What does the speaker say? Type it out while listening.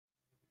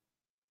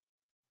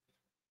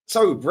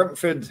So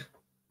Brentford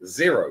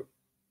 0,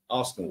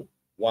 Arsenal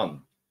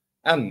 1.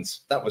 And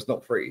that was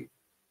not pretty.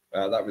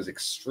 That was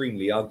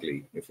extremely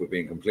ugly, if we're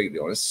being completely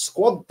honest.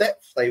 Squad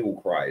depth, they all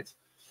cried.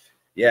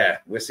 Yeah,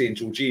 we're seeing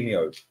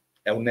Jorginho,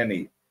 El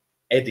Neni,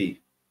 Eddie,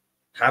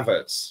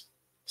 Havertz,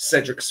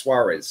 Cedric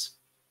Suarez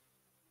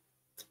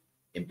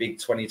in big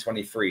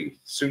 2023,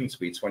 soon to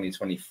be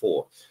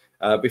 2024.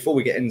 Before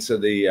we get into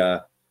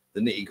the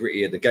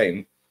nitty-gritty of the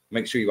game,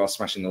 make sure you are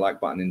smashing the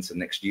like button into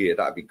next year.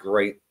 That'd be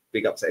great.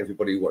 Big up to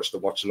everybody who watched the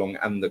watch-along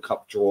and the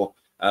cup draw.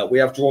 We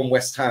have drawn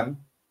West Ham,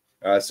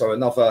 so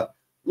another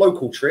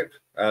local trip,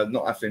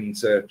 not having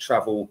to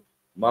travel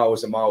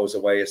miles and miles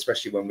away,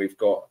 especially when we've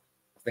got,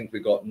 I think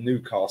we've got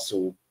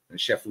Newcastle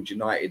and Sheffield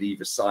United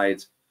either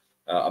side.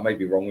 I may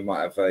be wrong. We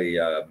might have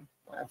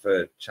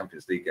a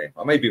Champions League game.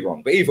 I may be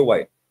wrong, but either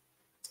way,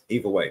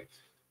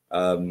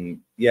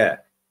 yeah,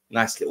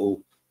 nice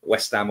little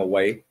West Ham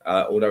away.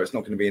 Although it's not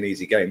going to be an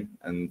easy game,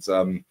 and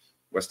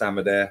West Ham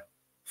are there,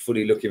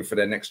 fully looking for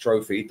their next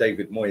trophy,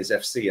 David Moyes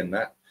FC and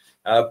that.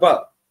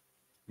 But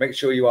make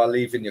sure you are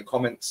leaving your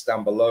comments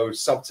down below.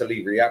 Sub to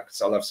Lee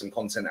Reacts. I'll have some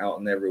content out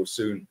on there real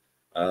soon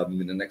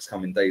in the next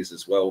coming days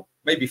as well.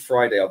 Maybe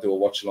Friday I'll do a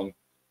watch along.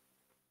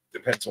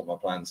 Depends what my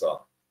plans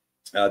are.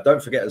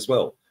 Don't forget as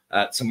well,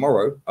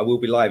 tomorrow I will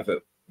be live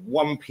at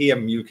 1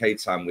 p.m. UK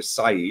time with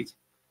Saeed,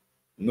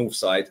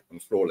 Northside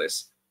and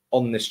Flawless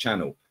on this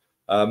channel.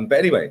 But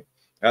anyway,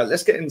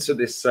 let's get into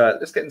this.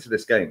 Let's get into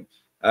this game.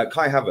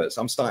 Kai Havertz,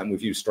 I'm starting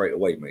with you straight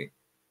away, mate.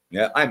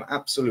 Yeah, I'm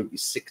absolutely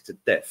sick to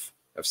death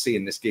of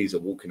seeing this geezer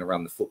walking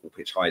around the football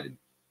pitch hiding.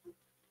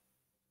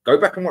 Go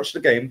back and watch the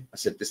game. I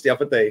said this the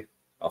other day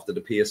after the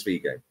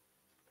PSV game.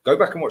 Go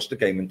back and watch the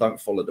game and don't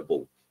follow the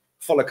ball.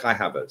 Follow Kai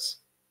Havertz.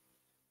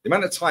 The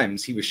amount of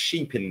times he was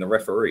sheeping the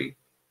referee,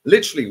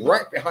 literally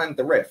right behind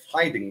the ref,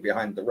 hiding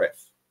behind the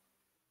ref.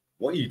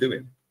 What are you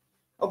doing?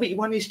 Oh, but he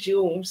won his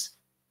duels.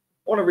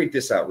 I want to read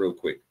this out real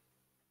quick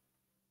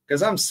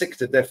because I'm sick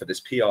to death of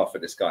this PR for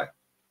this guy.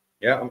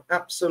 Yeah, I'm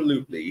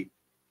absolutely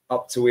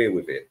up to here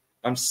with it.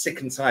 I'm sick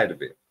and tired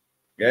of it.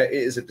 Yeah, it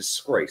is a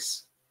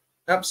disgrace.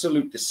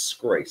 Absolute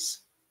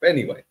disgrace. But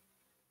anyway,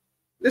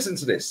 listen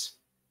to this.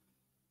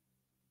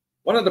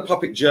 One of the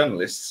puppet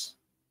journalists,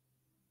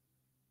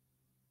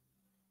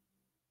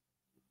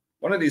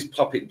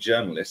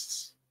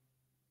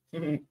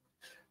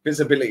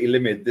 visibility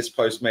limit, this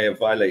post may have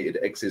violated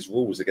X's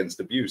rules against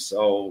abuse.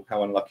 Oh,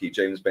 how unlucky.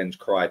 James Bench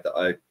cried that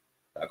I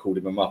called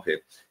him a muppet.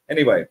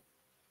 Anyway,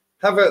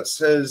 Havertz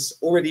has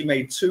already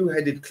made 2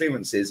 headed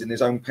clearances in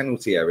his own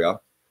penalty area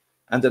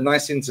and a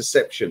nice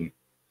interception.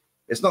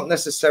 It's not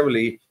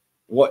necessarily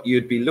what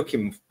you'd be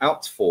looking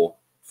out for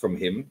from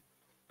him,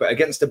 but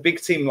against a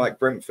big team like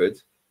Brentford,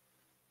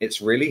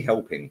 it's really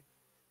helping.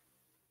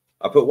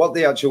 I put, what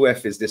the actual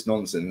F is this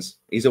nonsense?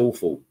 He's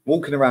awful.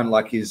 Walking around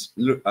like he's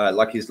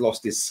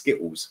lost his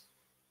Skittles.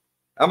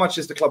 How much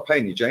is the club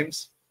paying you,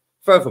 James?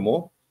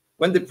 Furthermore,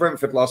 when did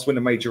Brentford last win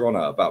a major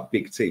honour about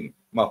big team?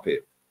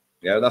 Muppet.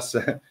 Yeah,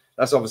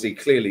 that's obviously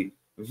clearly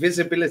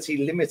visibility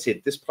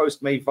limited. This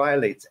post may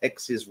violate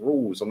X's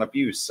rules on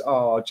abuse.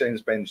 Oh,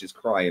 James Bench is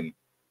crying.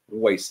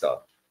 Waster.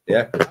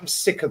 Yeah, I'm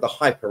sick of the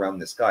hype around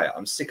this guy.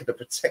 I'm sick of the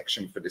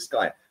protection for this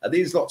guy. Are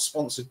these lot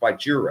sponsored by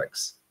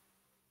Durex?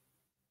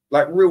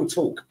 Like, real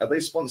talk, are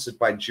they sponsored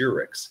by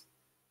Durex?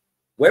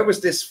 Where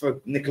was this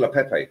for Nicola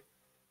Pepe?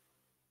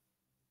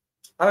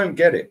 I don't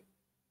get it.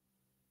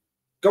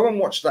 Go and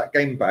watch that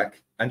game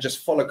back and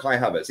just follow Kai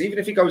Havertz. Even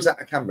if he goes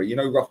out of camera, you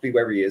know roughly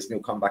where he is and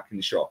he'll come back in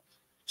the shot.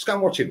 Just go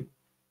and watch him.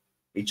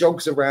 He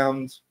jogs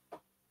around.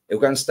 He'll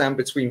go and stand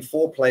between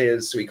 4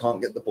 players so he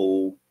can't get the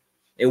ball.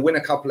 He'll win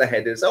a couple of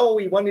headers. Oh,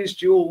 he won his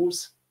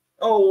duels.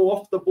 Oh,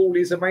 off the ball,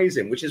 he's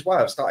amazing, which is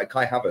why I've started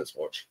Kai Havertz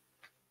watch.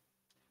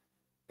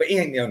 But he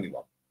ain't the only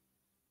one.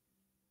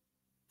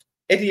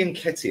 Eddie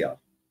Nketiah.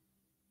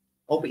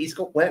 Oh, but he's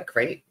got work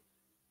rate.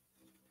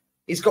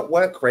 He's got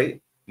work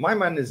rate. My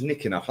man is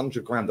nicking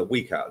 100 grand a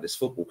week out of this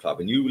football club,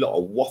 and you lot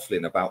are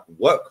waffling about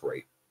work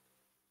rate.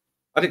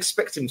 I'd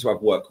expect him to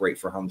have work rate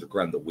for 100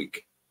 grand a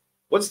week.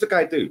 What does the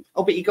guy do?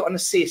 Oh, but he got an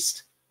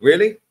assist.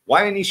 Really?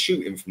 Why ain't he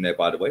shooting from there,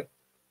 by the way?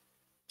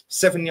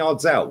 7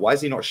 yards out. Why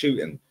is he not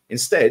shooting?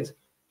 Instead,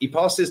 he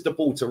passes the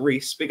ball to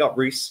Reece. Big up,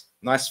 Reece.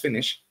 Nice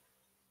finish.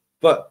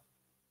 But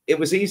it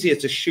was easier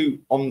to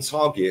shoot on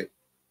target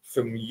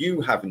from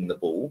you having the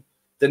ball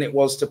than it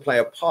was to play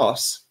a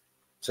pass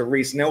to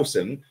Reece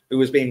Nelson, who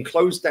was being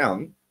closed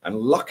down. And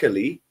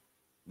luckily,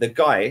 the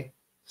guy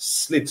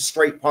slid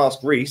straight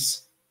past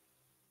Reece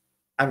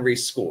and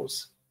Reece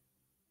scores.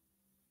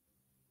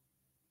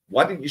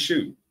 Why didn't you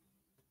shoot?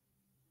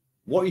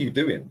 What are you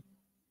doing?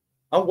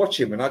 I watch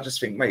him and I just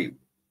think, mate,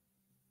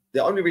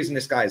 the only reason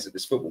this guy is at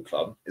this football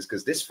club is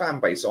because this fan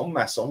base en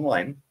masse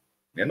online,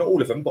 yeah, not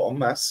all of them, but en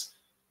masse,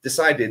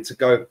 decided to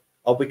go,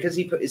 oh, because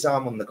he put his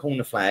arm on the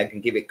corner flag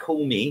and give it,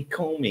 call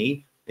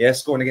me, yeah,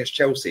 scoring against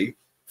Chelsea.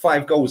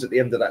 5 goals at the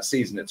end of that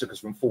season. It took us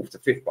from 4th to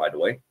 5th, by the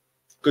way.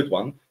 Good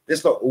one.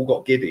 This lot all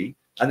got giddy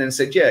and then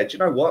said, yeah, do you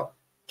know what?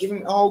 Give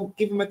him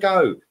a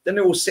go. Then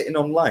they're all sitting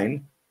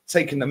online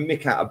taking the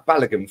mick out of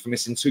Balogun for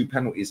missing 2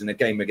 penalties in a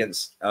game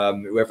against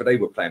whoever they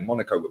were playing.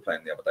 Monaco were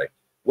playing the other day.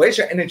 Where's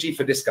your energy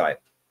for this guy?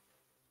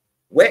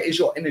 Where is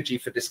your energy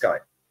for this guy?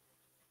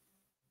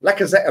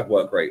 Lacazette had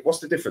work rate. What's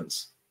the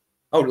difference?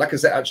 Oh,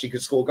 Lacazette actually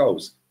could score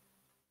goals.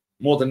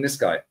 More than this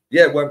guy.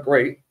 Yeah, it weren't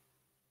great.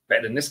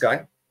 Better than this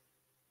guy.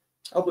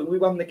 Oh, but we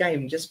won the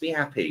game. Just be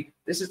happy.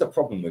 This is the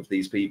problem with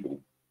these people.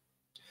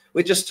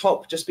 We're just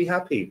top. Just be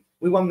happy.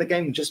 We won the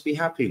game. Just be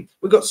happy.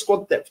 We got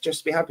squad depth.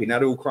 Just be happy. Now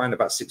they're all crying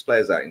about 6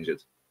 players out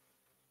injured.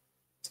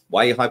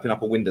 Why are you hyping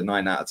up a win to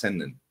 9 out of 10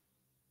 then?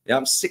 Yeah,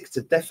 I'm sick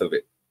to death of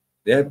it.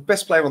 Yeah,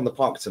 best player on the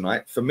park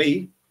tonight for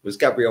me was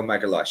Gabriel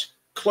Magalhaes,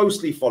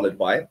 closely followed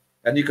by,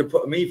 and you could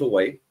put him either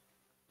way.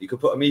 You could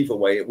put him either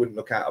way. It wouldn't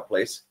look out of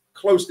place.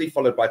 Closely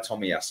followed by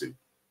Tomiyasu.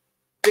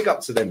 Big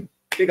up to them.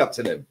 Big up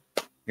to them.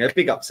 Yeah,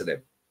 big up to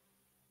them.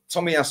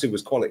 Tomiyasu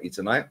was quality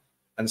tonight,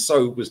 and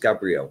so was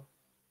Gabriel.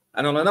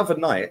 And on another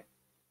night,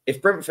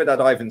 if Brentford had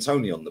Ivan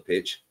Toney on the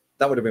pitch,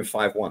 that would have been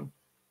 5-1.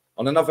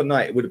 On another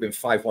night, it would have been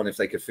 5-1 if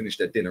they could finish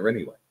their dinner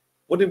anyway.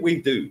 What did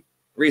we do?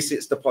 Reece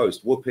hits the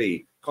post.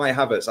 Whoopee. Kai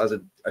Havertz has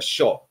a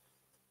shot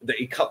that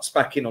he cuts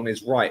back in on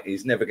his right.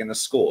 He's never going to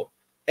score.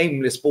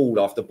 Aimless ball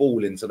after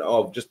ball into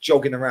the, just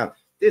jogging around.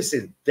 This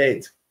is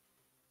dead.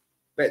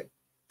 But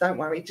don't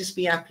worry, just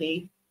be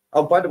happy.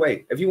 Oh, by the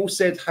way, have you all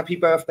said happy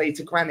birthday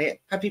to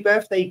Granite? Happy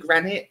birthday,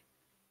 Granite.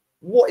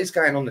 What is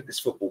going on at this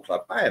football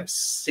club? I am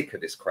sick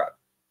of this crap.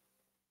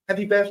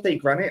 Happy birthday,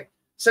 Granite.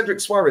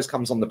 Cedric Suarez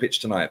comes on the pitch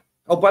tonight.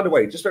 Oh, by the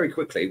way, just very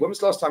quickly, when was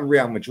the last time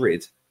Real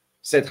Madrid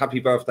said happy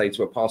birthday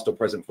to a past or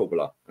present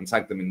footballer and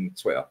tagged them in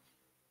Twitter?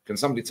 Can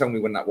somebody tell me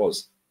when that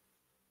was?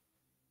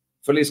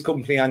 Feliz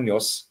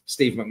cumpleaños,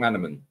 Steve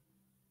McManaman.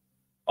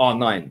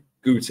 R9,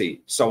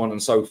 Guti, so on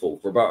and so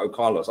forth. Roberto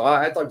Carlos.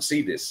 I don't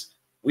see this.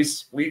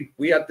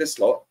 We had this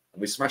lot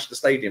and we smashed the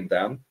stadium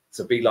down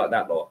to be like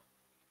that lot.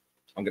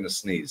 I'm going to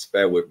sneeze.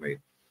 Bear with me.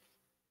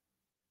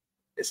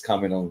 It's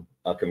coming on.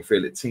 I can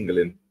feel it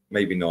tingling.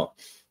 Maybe not.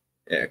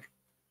 Yeah,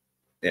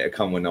 it'll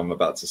come when I'm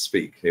about to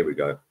speak. Here we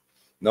go.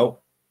 No.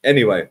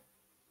 Anyway,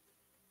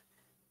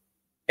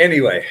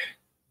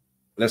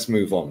 let's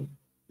move on.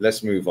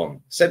 Let's move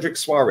on. Cedric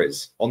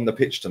Suarez on the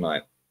pitch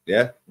tonight.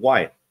 Yeah.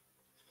 Why?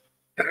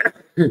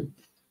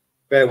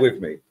 Bear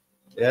with me.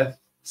 Yeah.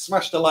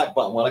 Smash the like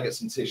button while I get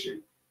some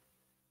tissue.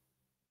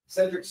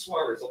 Cedric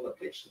Suarez on the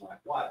pitch tonight.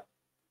 Why?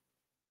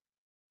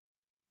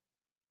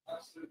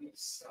 Absolutely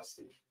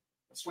disgusting.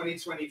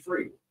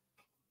 2023.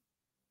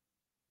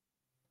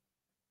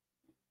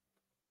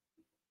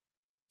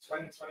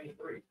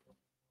 2023.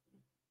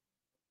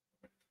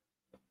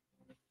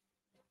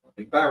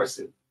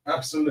 Embarrassing.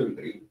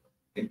 Absolutely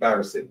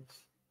embarrassing.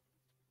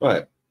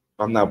 Right.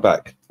 I'm now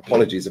back.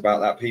 Apologies about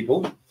that,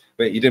 people.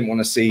 But you didn't want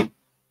to see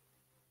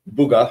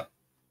booger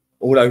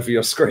all over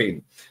your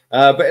screen.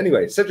 But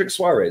anyway, Cedric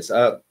Suarez.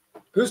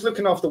 Who's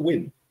looking after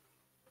Win?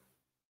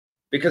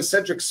 Because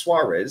Cedric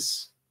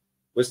Suarez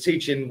was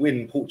teaching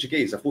Win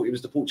Portuguese. I thought he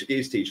was the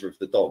Portuguese teacher of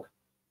the dog.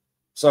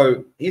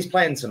 So he's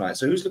playing tonight.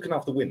 So who's looking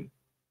after Win?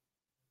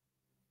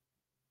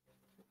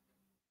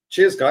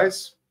 Cheers,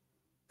 guys.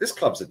 This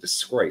club's a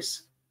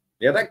disgrace.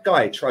 Yeah, that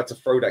guy tried to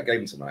throw that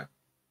game tonight.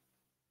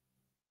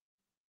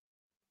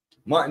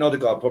 Martin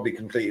Odegaard probably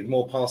completed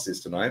more passes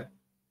tonight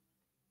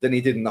than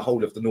he did in the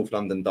whole of the North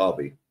London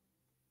derby.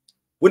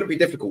 Wouldn't be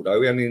difficult,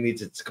 though. He only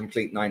needed to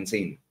complete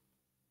 19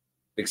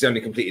 because he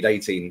only completed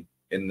 18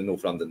 in the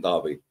North London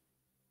derby.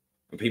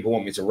 And people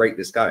want me to rate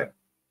this guy.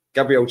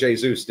 Gabriel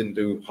Jesus didn't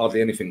do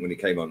hardly anything when he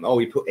came on. Oh,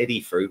 he put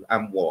Eddie through,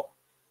 and what?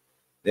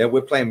 Yeah,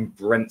 we're playing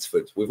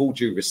Brentford. With all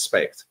due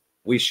respect,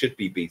 we should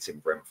be beating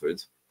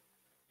Brentford.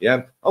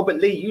 Yeah. Oh, but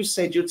Lee, you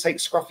said you'd take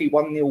scruffy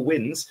 1-0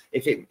 wins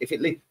if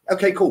it.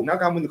 Okay, cool. Now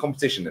go and win the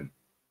competition then.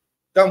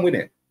 Go and win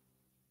it.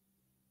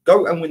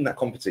 Go and win that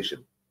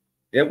competition.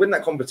 Yeah, win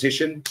that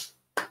competition.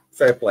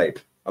 Fair play.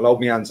 I'll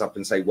hold my hands up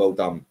and say, well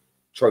done.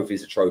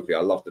 Trophy's a trophy. I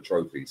love the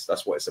trophies.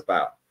 That's what it's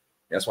about.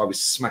 Yeah, that's why we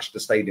smashed the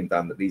stadium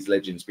down that these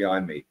legends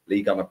behind me,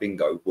 Lee Gunner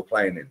Bingo, were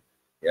playing in.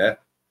 Yeah.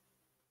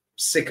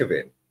 Sick of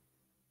it.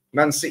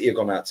 Man City have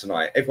gone out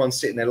tonight. Everyone's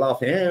sitting there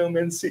laughing. Oh,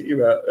 Man City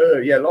are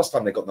out. Yeah, last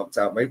time they got knocked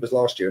out, mate, was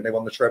last year, and they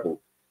won the treble.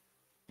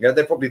 Yeah,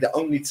 they're probably the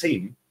only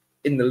team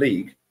in the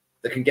league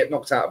that can get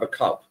knocked out of a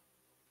cup.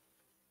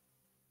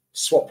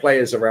 Swap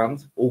players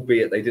around,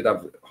 albeit they did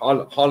have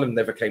Haaland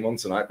never came on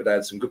tonight, but they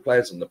had some good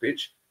players on the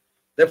pitch.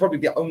 They're probably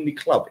the only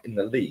club in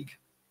the league,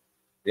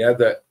 yeah,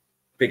 that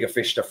bigger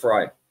fish to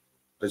fry.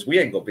 Because we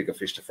ain't got bigger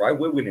fish to fry.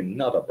 We're winning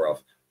nada,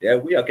 bruv. Yeah,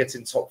 we are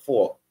getting top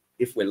 4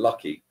 if we're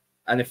lucky.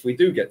 And if we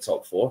do get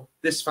top 4,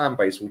 this fan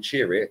base will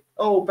cheer it.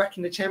 Oh, back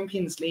in the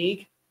Champions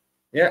League.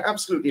 Yeah,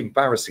 absolutely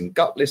embarrassing.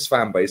 Gutless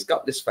fan base,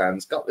 gutless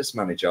fans, gutless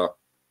manager.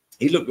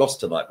 He looked lost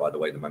tonight, by the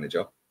way, the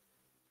manager.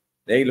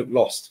 Yeah, he looked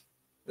lost.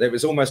 It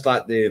was almost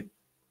like the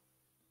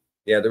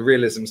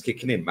realism's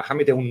kicking in.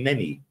 Mohamed El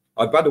Neni.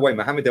 Oh, by the way,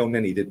 Mohamed El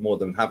Neni did more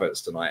than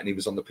Havertz tonight, and he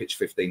was on the pitch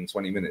 15,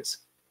 20 minutes.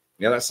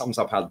 Yeah, that sums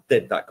up how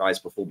dead that guy's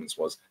performance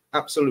was.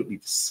 Absolutely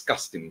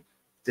disgusting.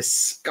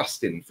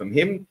 Disgusting from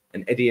him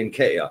and Eddie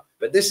Nketiah.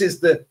 But this is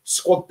the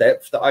squad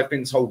depth that I've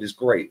been told is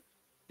great.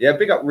 Yeah,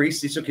 big up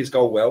Reese. He took his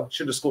goal well.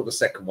 Should have scored the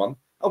second one.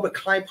 Oh, but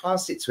Kai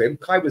passed it to him.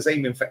 Kai was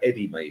aiming for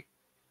Eddie, mate.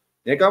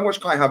 Yeah, go and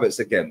watch Kai Havertz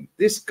again.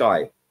 This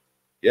guy,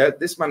 yeah,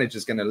 this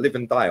manager's going to live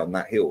and die on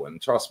that hill.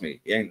 And trust me,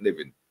 he ain't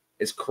living.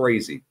 It's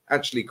crazy.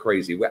 Actually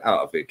crazy. We're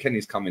out of it.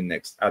 Kenny's coming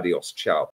next. Adios. Ciao.